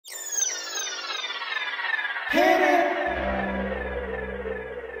Hit it!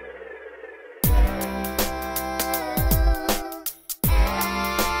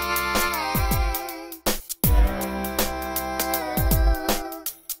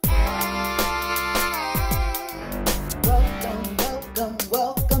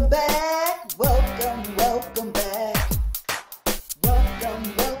 Welcome back. Welcome back.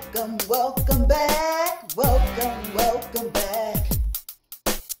 Welcome back. Welcome back.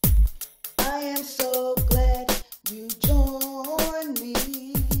 I am so glad you joined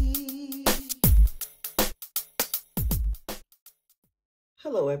me.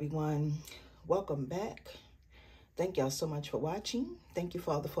 Hello, everyone. Welcome back. Thank y'all so much for watching. Thank you,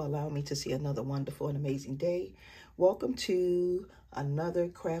 Father, for allowing me to see another wonderful and amazing day. Welcome to another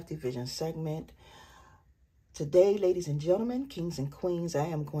Crafty Vision segment. Today, ladies and gentlemen, kings and queens, I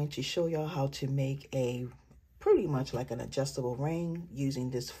am going to show y'all how to make a pretty much like an adjustable ring using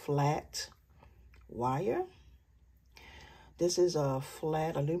this flat wire. This is a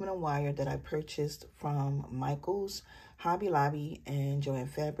flat aluminum wire that I purchased from Michael's, Hobby Lobby, and Joann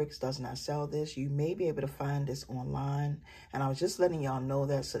Fabrics does not sell this. You may be able to find this online, and I was just letting y'all know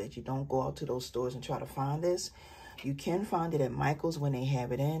that so that you don't go out to those stores and try to find this. You can find it at Michael's when they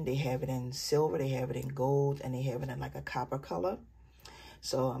have it in. They have it in silver, they have it in gold, and they have it in like a copper color.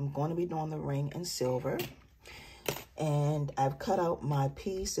 So I'm going to be doing the ring in silver. And I've cut out my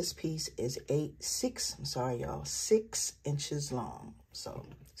piece. This piece is 6 inches long. So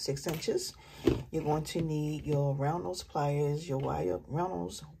 6 inches. You're going to need your round nose pliers, your round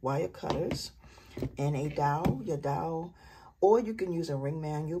nose wire cutters, and a dowel. Your dowel, or you can use a ring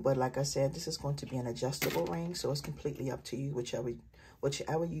manual, but like I said, this is going to be an adjustable ring, so it's completely up to you, whichever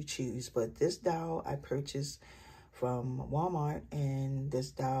you choose. But this dowel I purchased from Walmart, and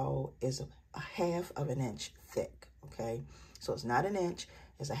this dowel is a half of an inch thick, okay? So it's not an inch,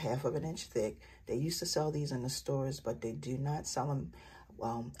 it's a half of an inch thick. They used to sell these in the stores, but they do not sell them.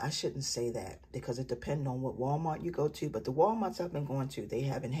 Well, I shouldn't say that because it depends on what Walmart you go to, but the Walmarts I've been going to, they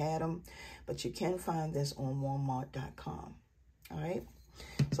haven't had them, but you can find this on walmart.com. All right,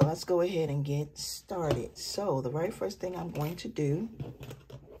 so let's go ahead and get started. So the very first thing I'm going to do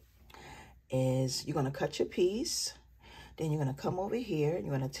is you're going to cut your piece. Then you're going to come over here and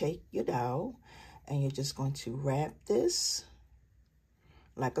you're going to take your dowel and you're just going to wrap this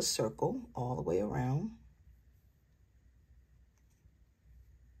like a circle all the way around.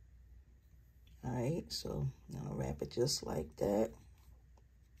 All right, so I'm going to wrap it just like that.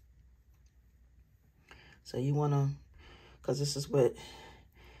 So you want to, because this is what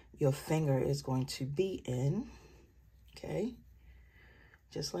your finger is going to be in, okay?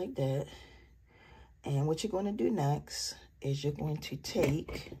 Just like that. And what you're going to do next is you're going to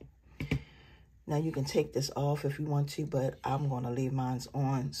take, now you can take this off if you want to, but I'm going to leave mine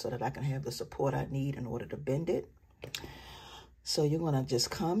on so that I can have the support I need in order to bend it. So you're going to just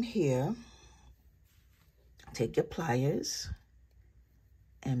come here, take your pliers,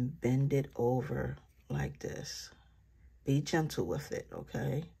 and bend it over like this. Be gentle with it,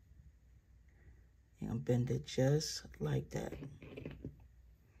 okay? And bend it just like that.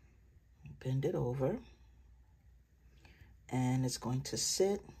 Bend it over. And it's going to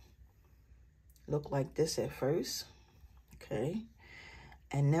sit, look like this at first, okay?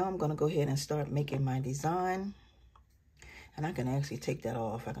 And now I'm gonna go ahead and start making my design. And I can actually take that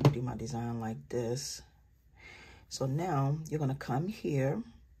off. I can do my design like this. So now you're gonna come here,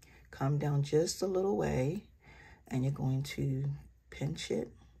 come down just a little way, and you're going to pinch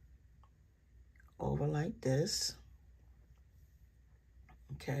it over like this,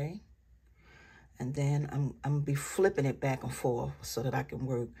 okay? And then I'm gonna be flipping it back and forth so that I can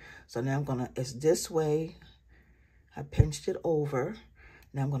work. So now it's this way. I pinched it over.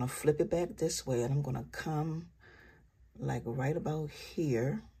 Now I'm gonna flip it back this way and I'm gonna come like right about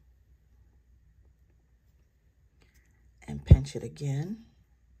here and pinch it again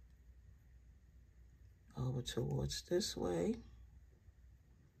over towards this way.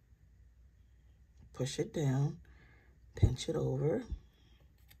 Push it down, pinch it over.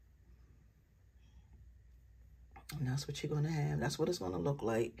 And that's what you're gonna have. That's what it's gonna look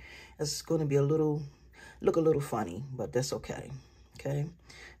like. It's gonna be look a little funny, but that's okay, okay?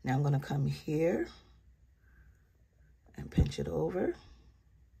 Now I'm gonna come here and pinch it over.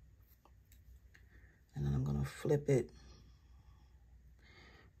 And then I'm gonna flip it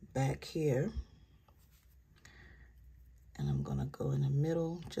back here. And I'm gonna go in the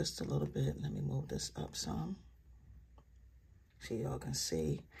middle just a little bit. Let me move this up some so y'all can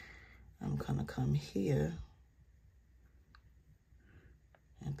see. I'm gonna come here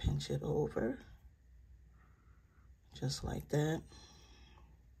and pinch it over just like that.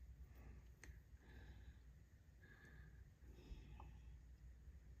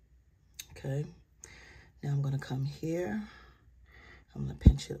 Okay. Now I'm going to come here. I'm going to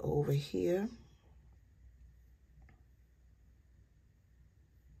pinch it over here.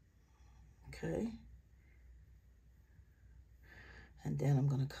 Okay. And then I'm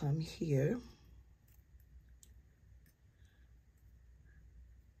going to come here.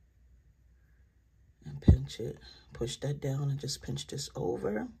 And pinch it. Push that down and just pinch this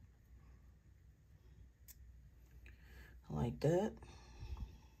over. Like that.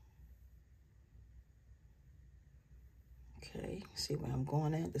 Okay, see where I'm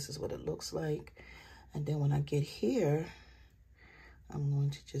going at? This is what it looks like. And then when I get here, I'm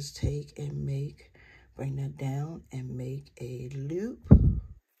going to just take and bring that down and make a loop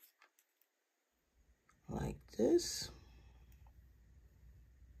like this.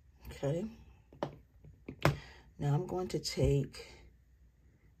 Okay. Now I'm going to take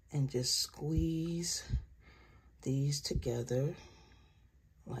and just squeeze these together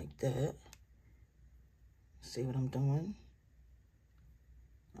like that. See what I'm doing?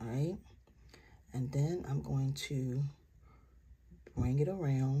 All right. And then I'm going to bring it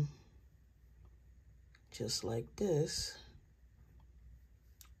around just like this,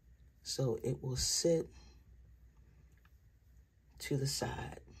 so it will sit to the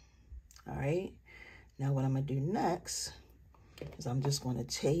side. All right. Now what I'm going to do next is I'm just going to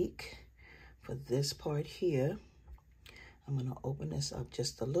take, for this part here, I'm going to open this up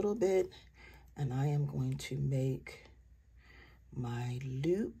just a little bit, and I am going to make my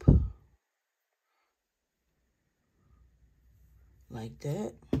loop like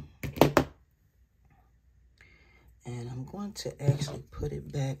that. And I'm going to actually put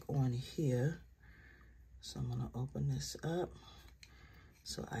it back on here. So I'm going to open this up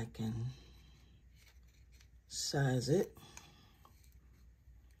so I can size it.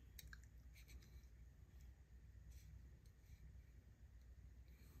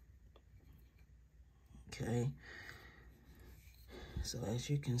 Okay. So as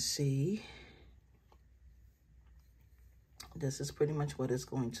you can see, this is pretty much what it's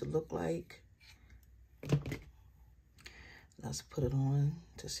going to look like. Let's put it on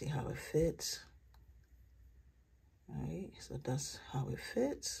to see how it fits. All right, so that's how it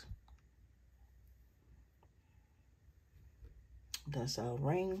fits. That's our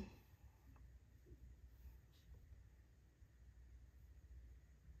ring.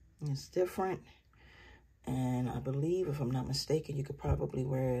 It's different. And I believe, if I'm not mistaken, you could probably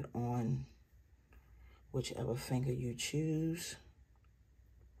wear it on whichever finger you choose.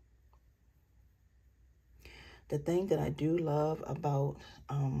 The thing that I do love about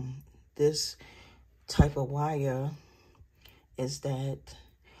this type of wire is that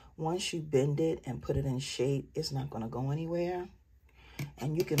once you bend it and put it in shape, it's not going to go anywhere.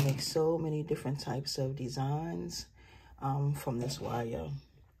 And you can make so many different types of designs from this wire.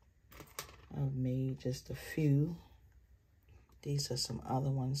 I've made just a few. These are some other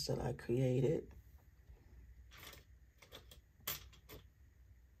ones that I created.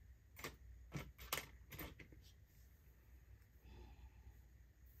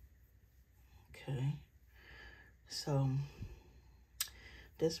 Okay, so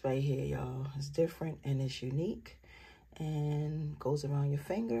this right here, y'all, is different and it's unique and goes around your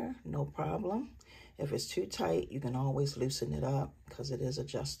finger, no problem. If it's too tight, you can always loosen it up because it is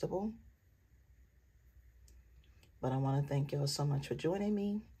adjustable. But I want to thank y'all so much for joining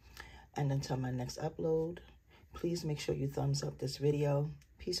me. And until my next upload, please make sure you thumbs up this video.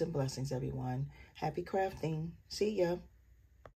 Peace and blessings, everyone. Happy crafting. See ya.